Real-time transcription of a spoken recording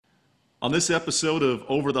On this episode of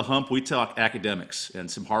Over the Hump, we talk academics and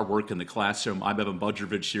some hard work in the classroom. I'm Evan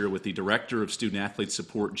Budrovich here with the Director of Student Athlete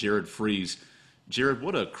Support, Jared Fries. Jared,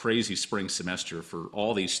 what a crazy spring semester for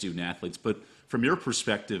all these student athletes. But from your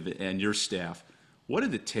perspective and your staff, what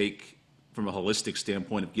did it take from a holistic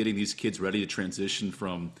standpoint of getting these kids ready to transition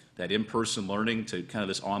from that in-person learning to kind of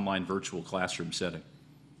this online virtual classroom setting?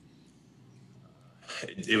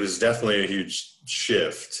 It was definitely a huge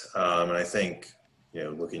shift. And I think,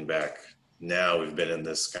 looking back now, we've been in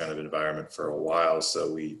this kind of environment for a while,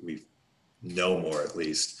 so we know more at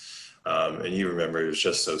least. And you remember it was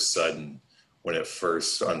just so sudden when it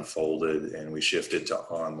first unfolded and we shifted to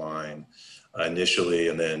online initially.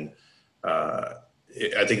 And then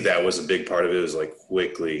I think that was a big part of it, was like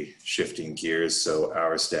quickly shifting gears. So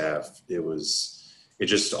our staff, it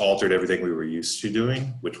just altered everything we were used to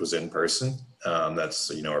doing, which was in person. That's,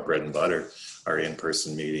 our bread and butter, our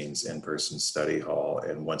in-person meetings, in-person study hall.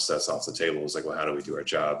 And once that's off the table, it's like, well, how do we do our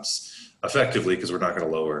jobs effectively? Because we're not going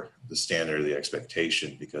to lower the standard or the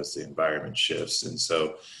expectation because the environment shifts. And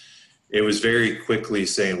so it was very quickly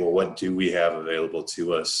saying, well, what do we have available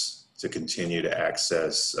to us to continue to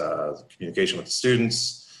access communication with the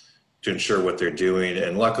students, to ensure what they're doing.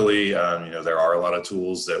 And luckily, there are a lot of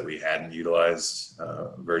tools that we hadn't utilized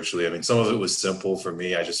virtually. I mean, some of it was simple for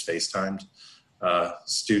me. I just FaceTimed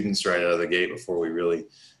students right out of the gate before we really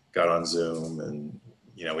got on Zoom. And,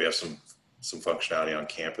 we have some functionality on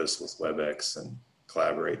campus with WebEx and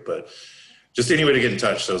Collaborate, but just any way to get in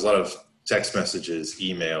touch. So there's a lot of text messages,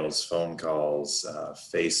 emails, phone calls,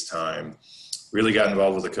 FaceTime. Really got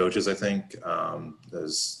involved with the coaches, I think.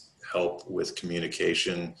 There's help with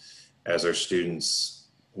communication as our students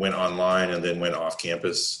went online and then went off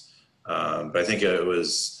campus. But I think it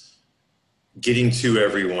was getting to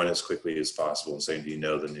everyone as quickly as possible and saying, do you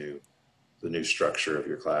know the new structure of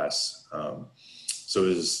your class? So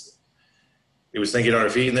it was thinking on our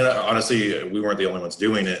feet. And then honestly, we weren't the only ones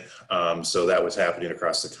doing it. So that was happening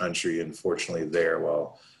across the country. And fortunately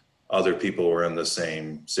while other people were in the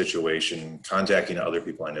same situation, contacting other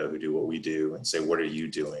people I know who do what we do and say, what are you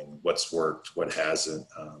doing? What's worked? What hasn't?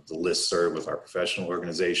 The listserv with our professional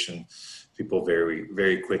organization, people very,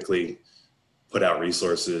 very quickly put out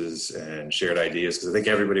resources and shared ideas, because I think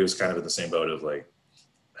everybody was kind of in the same boat of like,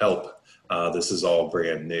 help, this is all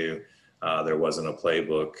brand new. There wasn't a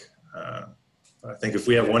playbook. I think if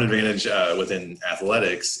we have one advantage within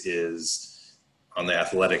athletics is on the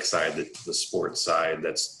athletic side, the sports side,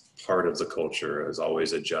 that's part of the culture, is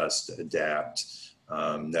always adjust, adapt,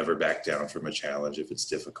 never back down from a challenge. If it's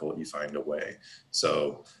difficult, you find a way.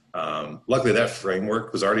 So luckily that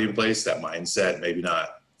framework was already in place, that mindset, maybe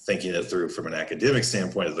not thinking it through from an academic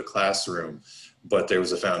standpoint of the classroom, but there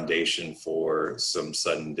was a foundation for some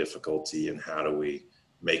sudden difficulty and how do we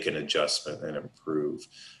make an adjustment and improve.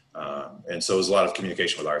 And so it was a lot of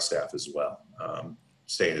communication with our staff as well,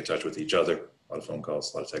 staying in touch with each other, a lot of phone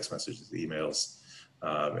calls, a lot of text messages, emails,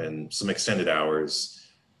 and some extended hours,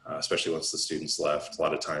 especially once the students left, a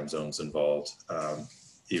lot of time zones involved,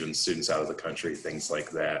 even students out of the country, things like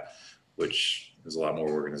that, which is a lot more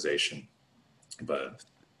organization. But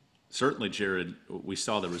certainly, Jared, we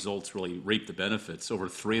saw the results really reap the benefits. Over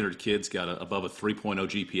 300 kids got above a 3.0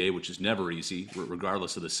 GPA, which is never easy,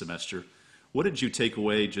 regardless of the semester. What did you take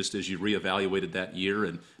away just as you reevaluated that year,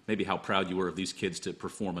 and maybe how proud you were of these kids to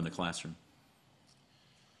perform in the classroom?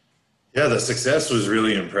 Yeah, the success was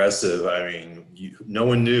really impressive. I mean, no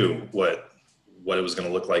one knew what it was going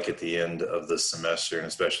to look like at the end of the semester, and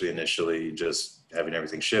especially initially just having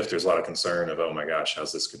everything shift. There's a lot of concern of, oh my gosh,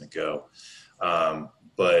 how's this going to go?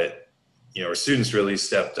 But our students really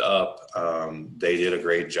stepped up. They did a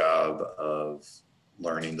great job of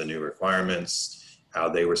learning the new requirements, how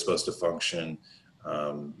they were supposed to function,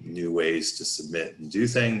 new ways to submit and do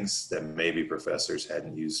things that maybe professors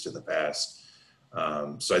hadn't used in the past.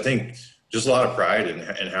 So I think just a lot of pride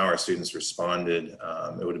in how our students responded.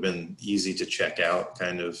 It would have been easy to check out,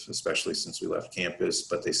 kind of, especially since we left campus,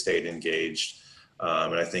 but they stayed engaged.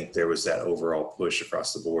 And I think there was that overall push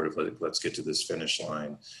across the board of let's get to this finish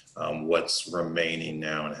line. What's remaining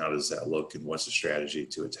now and how does that look and what's the strategy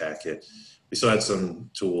to attack it? We still had some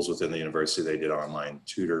tools within the university. They did online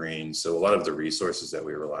tutoring. So a lot of the resources that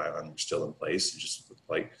we rely on were still in place. It just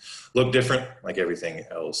looked different, like everything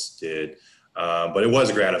else did. But it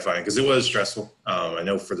was gratifying because it was stressful. I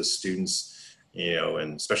know for the students,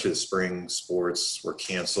 and especially the spring sports were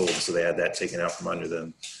canceled. So they had that taken out from under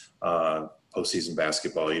them. Postseason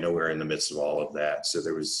basketball, we're in the midst of all of that. So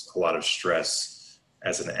there was a lot of stress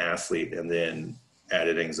as an athlete, and then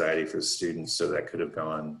added anxiety for the students. So that could have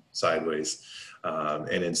gone sideways.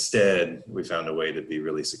 And instead we found a way to be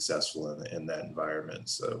really successful in that environment.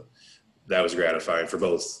 So that was gratifying for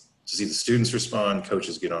both to see the students respond,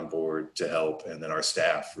 coaches get on board to help, and then our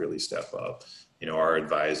staff really step up. Our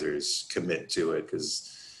advisors commit to it,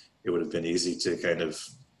 because it would have been easy to kind of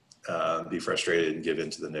be frustrated and give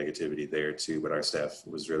into the negativity there too. But our staff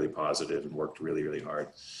was really positive and worked really, really hard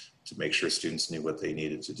to make sure students knew what they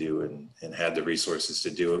needed to do, and had the resources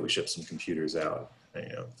to do it. We shipped some computers out,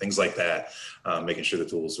 things like that, making sure the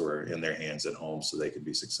tools were in their hands at home so they could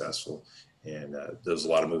be successful. And there was a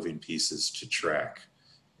lot of moving pieces to track.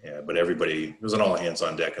 Yeah, but everybody, it was an all hands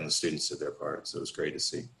on deck, and the students did their part. So it was great to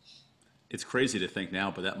see. It's crazy to think now,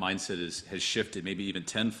 but that mindset has shifted maybe even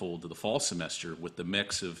tenfold to the fall semester, with the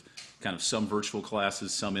mix of kind of some virtual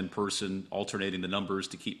classes, some in person, alternating the numbers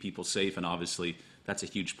to keep people safe. And obviously that's a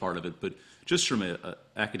huge part of it. But just from an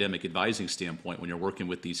academic advising standpoint, when you're working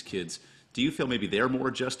with these kids, do you feel maybe they're more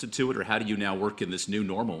adjusted to it, or how do you now work in this new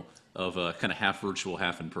normal of kind of half virtual,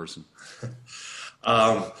 half in person?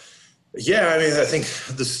 Yeah, I mean, I think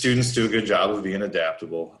the students do a good job of being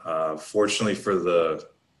adaptable. Fortunately, for the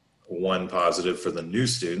one positive for the new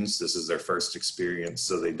students, this is their first experience,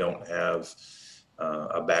 so they don't have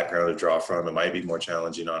a background to draw from. It might be more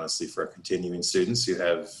challenging, honestly, for our continuing students who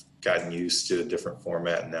have gotten used to a different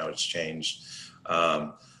format, and now it's changed.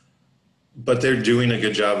 But they're doing a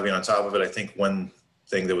good job of being on top of it. I think one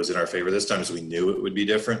thing that was in our favor this time is we knew it would be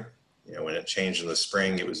different. When it changed in the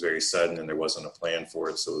spring, it was very sudden and there wasn't a plan for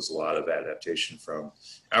it. So it was a lot of adaptation from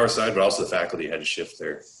our side, but also the faculty had to shift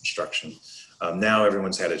their instruction. Now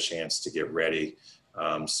everyone's had a chance to get ready.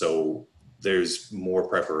 So there's more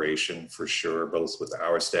preparation for sure, both with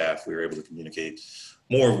our staff. We were able to communicate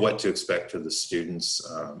more of what to expect to the students.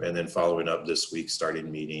 And then following up this week,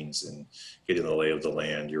 starting meetings and getting the lay of the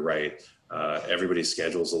land. You're right. Everybody's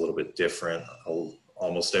schedule is a little bit different.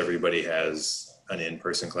 Almost everybody has an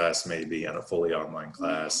in-person class, maybe, and a fully online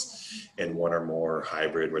class, and one or more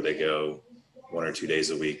hybrid where they go 1 or 2 days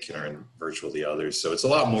a week and are in virtual the others. So it's a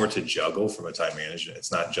lot more to juggle from a time management.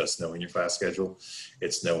 It's not just knowing your class schedule,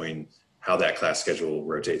 it's knowing how that class schedule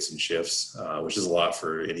rotates and shifts, which is a lot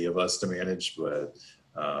for any of us to manage. But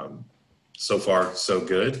so far, so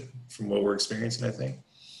good from what we're experiencing, I think.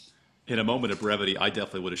 In a moment of brevity, I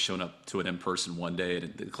definitely would have shown up to an in-person one day,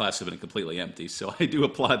 and the class would have been completely empty. So I do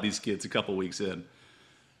applaud these kids a couple weeks in.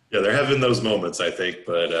 Yeah, there have been those moments, I think,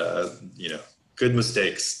 but good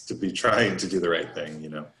mistakes to be trying to do the right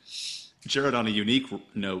thing. Jared, on a unique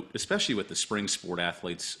note, especially with the spring sport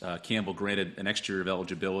athletes, Campbell granted an extra year of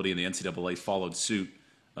eligibility, and the NCAA followed suit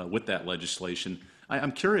with that legislation.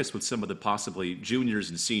 I'm curious, with some of the possibly juniors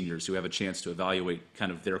and seniors who have a chance to evaluate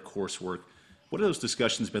kind of their coursework, what have those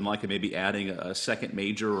discussions been like, and maybe adding a second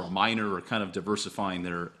major or a minor, or kind of diversifying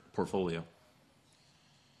their portfolio?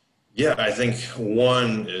 Yeah, I think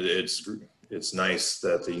one, it's nice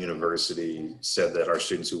that the university said that our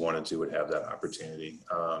students who wanted to would have that opportunity.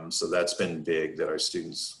 So that's been big, that our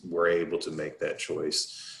students were able to make that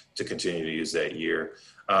choice to continue to use that year.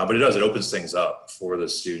 But it opens things up for the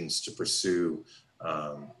students to pursue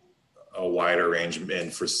a wider range.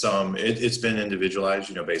 And for some, it's been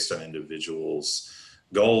individualized, based on individuals'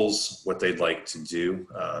 goals, what they'd like to do.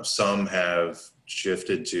 Some have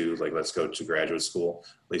shifted to, like, let's go to graduate school,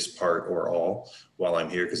 at least part or all, while I'm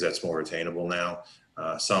here, because that's more attainable now.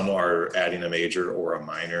 Some are adding a major or a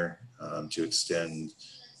minor to extend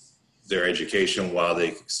their education while they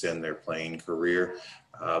extend their playing career.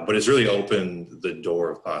 But it's really opened the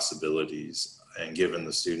door of possibilities and given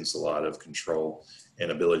the students a lot of control and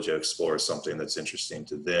ability to explore something that's interesting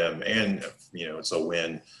to them. And, it's a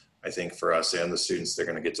win, I think, for us and the students. They're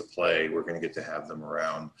going to get to play. We're going to get to have them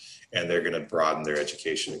around, and they're going to broaden their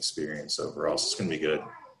education experience overall. So it's going to be good.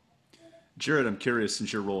 Jared, I'm curious,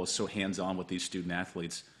 since your role is so hands-on with these student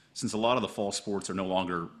athletes, since a lot of the fall sports are no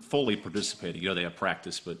longer fully participating, they have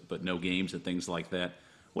practice, but no games and things like that.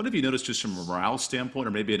 What have you noticed just from a morale standpoint,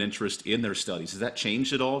 or maybe an interest in their studies? Has that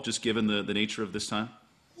changed at all, just given the nature of this time?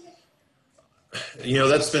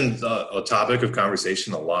 That's been a topic of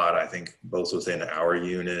conversation a lot, I think, both within our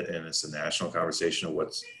unit, and it's a national conversation of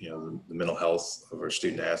what's, the mental health of our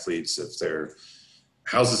student athletes.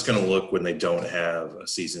 How's this going to look when they don't have a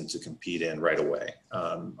season to compete in right away?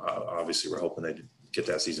 Obviously, we're hoping they get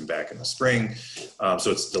that season back in the spring. So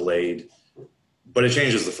it's delayed, but it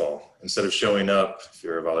changes the fall. Instead of showing up, if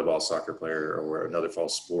you're a volleyball, soccer player, or another fall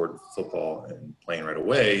sport, football, and playing right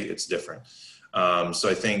away, it's different. So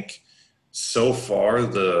I think, so far,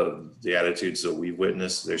 the attitudes that we've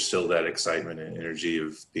witnessed, there's still that excitement and energy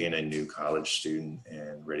of being a new college student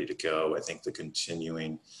and ready to go. I think the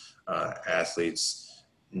continuing athletes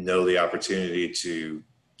know the opportunity to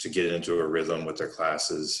get into a rhythm with their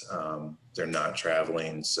classes. They're not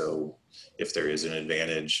traveling, so if there is an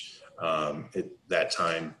advantage, that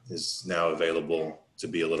time is now available to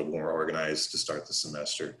be a little more organized to start the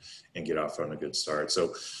semester and get off on a good start.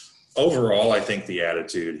 So overall, I think the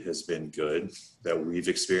attitude has been good that we've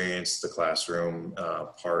experienced. The classroom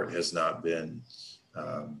part has not been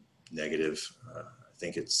negative. I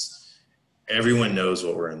think everyone knows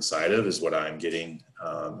what we're inside of is what I'm getting.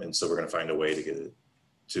 And so we're going to find a way to get it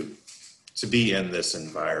to be in this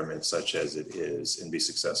environment such as it is and be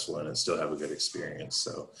successful in it and still have a good experience.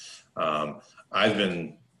 So I've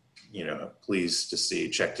been, pleased to see,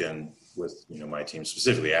 checked in with, my team,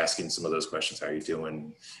 specifically asking some of those questions. How are you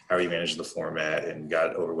doing? How are you managing the format? And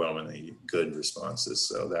got overwhelmingly good responses.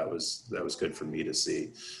 So that was good for me to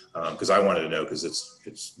see, because I wanted to know, because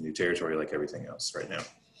it's new territory like everything else right now.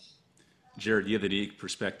 Jared, you have the unique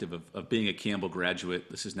perspective of being a Campbell graduate.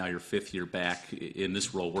 This is now your 5th year back in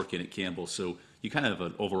this role working at Campbell. So you kind of have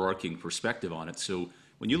an overarching perspective on it. So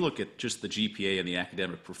when you look at just the GPA and the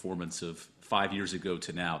academic performance of 5 years ago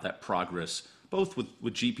to now, that progress, both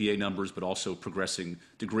with GPA numbers, but also progressing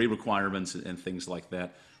degree requirements and things like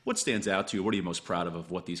that, what stands out to you? What are you most proud of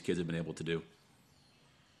what these kids have been able to do?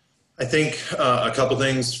 I think a couple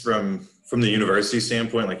things from the university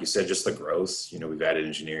standpoint, like you said, just the growth. We've added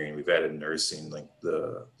engineering, we've added nursing. Like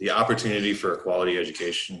the opportunity for a quality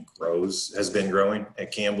education has been growing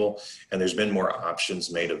at Campbell, and there's been more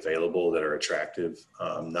options made available that are attractive,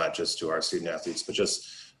 not just to our student athletes, but just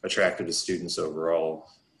attractive to students overall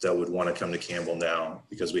that would want to come to Campbell now,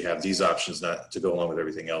 because we have these options not to go along with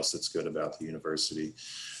everything else that's good about the university.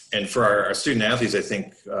 And for our student athletes, I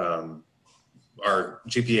think our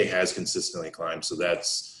GPA has consistently climbed. So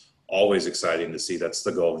that's always exciting to see. That's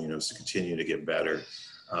the goal, is to continue to get better.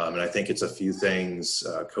 And I think it's a few things.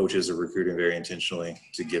 Coaches are recruiting very intentionally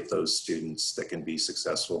to get those students that can be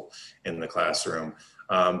successful in the classroom.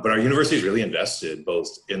 But our university is really invested both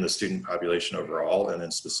in the student population overall, and then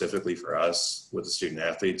specifically for us with the student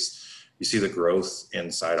athletes. You see the growth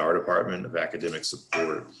inside our department of academic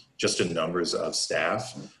support, just in numbers of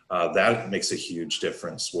staff. That makes a huge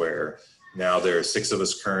difference, where now there are 6 of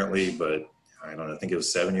us currently, but I don't know, I think it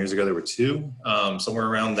was 7 years ago, there were 2, somewhere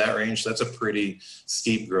around that range. That's a pretty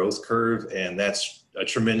steep growth curve. And that's a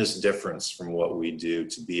tremendous difference from what we do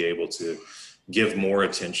to be able to give more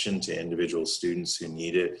attention to individual students who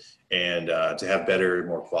need it, and to have better,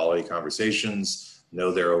 more quality conversations,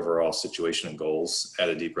 know their overall situation and goals at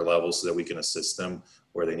a deeper level so that we can assist them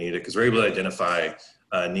where they need it. Because we're able to identify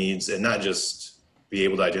needs, and not just be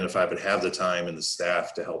able to identify, but have the time and the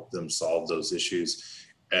staff to help them solve those issues.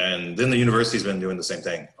 And then the university's been doing the same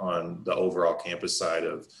thing on the overall campus side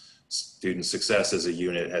of student success. As a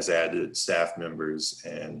unit has added staff members,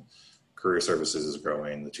 and career services is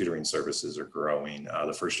growing. The tutoring services are growing.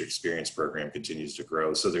 The first year experience program continues to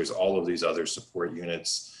grow. So there's all of these other support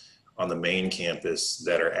units on the main campus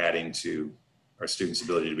that are adding to our students'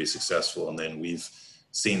 ability to be successful. And then we've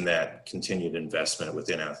seen that continued investment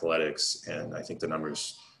within athletics. And I think the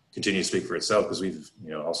numbers continue to speak for itself, because we've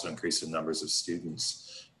also increased the numbers of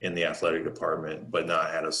students in the athletic department, but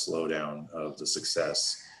not had a slowdown of the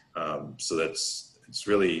success. So it's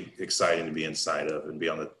really exciting to be inside of and be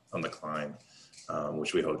on the climb,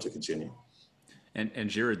 which we hope to continue. And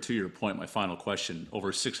Jared, to your point, my final question,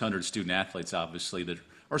 over 600 student athletes, obviously, that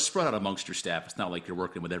are spread out amongst your staff. It's not like you're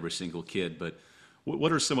working with every single kid, but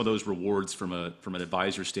what are some of those rewards from an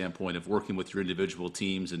advisor standpoint of working with your individual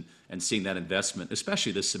teams and seeing that investment,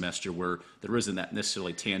 especially this semester where there isn't that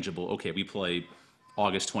necessarily tangible, okay, we play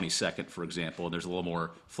August 22nd, for example, and there's a little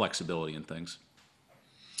more flexibility in things?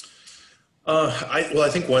 I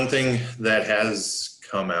think one thing that has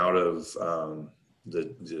come out of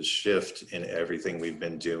the shift in everything we've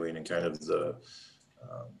been doing, and kind of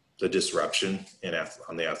the disruption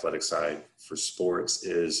on the athletic side for sports,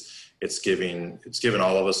 is it's given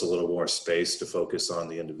all of us a little more space to focus on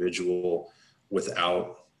the individual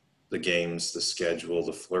without the games, the schedule,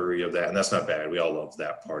 the flurry of that. And that's not bad. We all love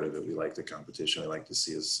that part of it. We like the competition. We like to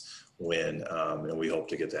see us win, and we hope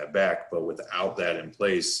to get that back. But without that in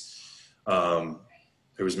place,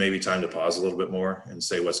 there was maybe time to pause a little bit more and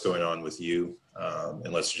say, what's going on with you?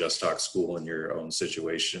 And let's just talk school in your own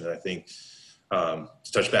situation. And I think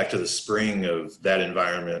to touch back to the spring of that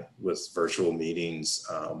environment with virtual meetings,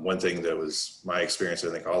 one thing that was my experience,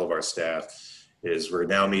 I think all of our staff, is we're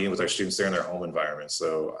now meeting with our students there in their home environment.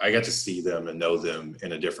 So I got to see them and know them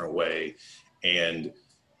in a different way. And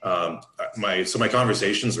my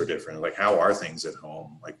conversations were different. Like, how are things at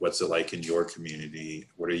home? Like, what's it like in your community?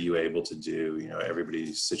 What are you able to do?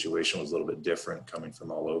 Everybody's situation was a little bit different coming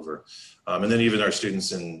from all over. And then even our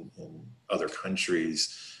students in other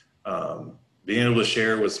countries, being able to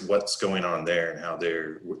share with what's going on there and how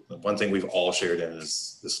they're, one thing we've all shared in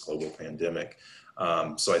is this global pandemic.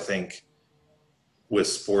 So I think with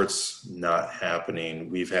sports not happening,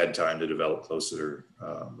 we've had time to develop closer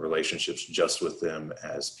relationships just with them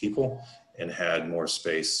as people, and had more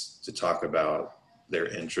space to talk about their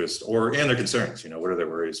interests and their concerns. You know, what are their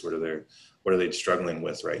worries? What are they struggling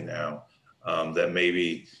with right now? That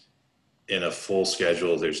maybe in a full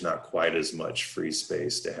schedule, there's not quite as much free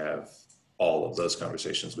space to have all of those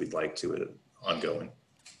conversations we'd like to ongoing.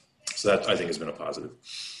 So that, I think, has been a positive.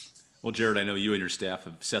 Well, Jared, I know you and your staff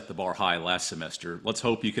have set the bar high last semester. Let's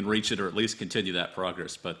hope you can reach it, or at least continue that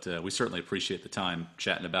progress. But we certainly appreciate the time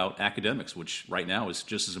chatting about academics, which right now is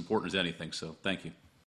just as important as anything. So thank you.